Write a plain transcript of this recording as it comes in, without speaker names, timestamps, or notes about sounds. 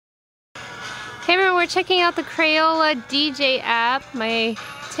Hey everyone, we're checking out the Crayola DJ app. My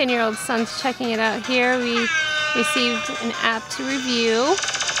 10-year-old son's checking it out here. We received an app to review.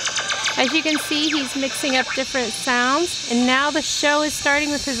 As you can see, he's mixing up different sounds, and now the show is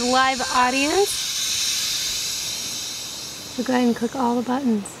starting with his live audience. So go ahead and click all the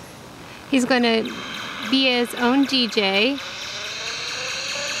buttons. He's going to be his own DJ.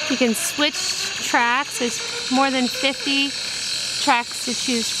 He can switch tracks. There's more than 50 tracks to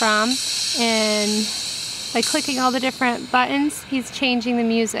choose from, and by clicking all the different buttons, he's changing the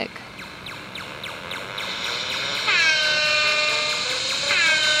music.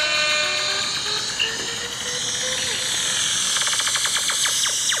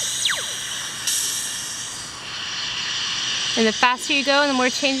 And the faster you go and the more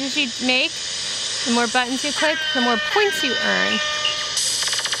changes you make, the more buttons you click, the more points you earn.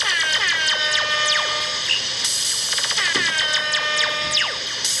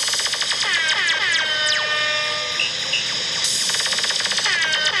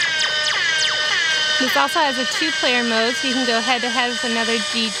 This also has a 2-player mode, so you can go head-to-head with another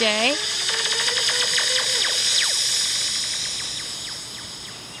DJ.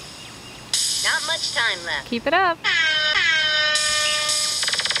 Not much time left. Keep it up.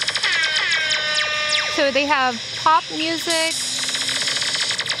 So they have pop music,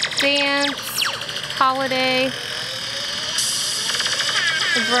 dance, holiday,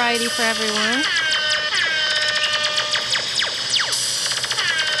 a variety for everyone.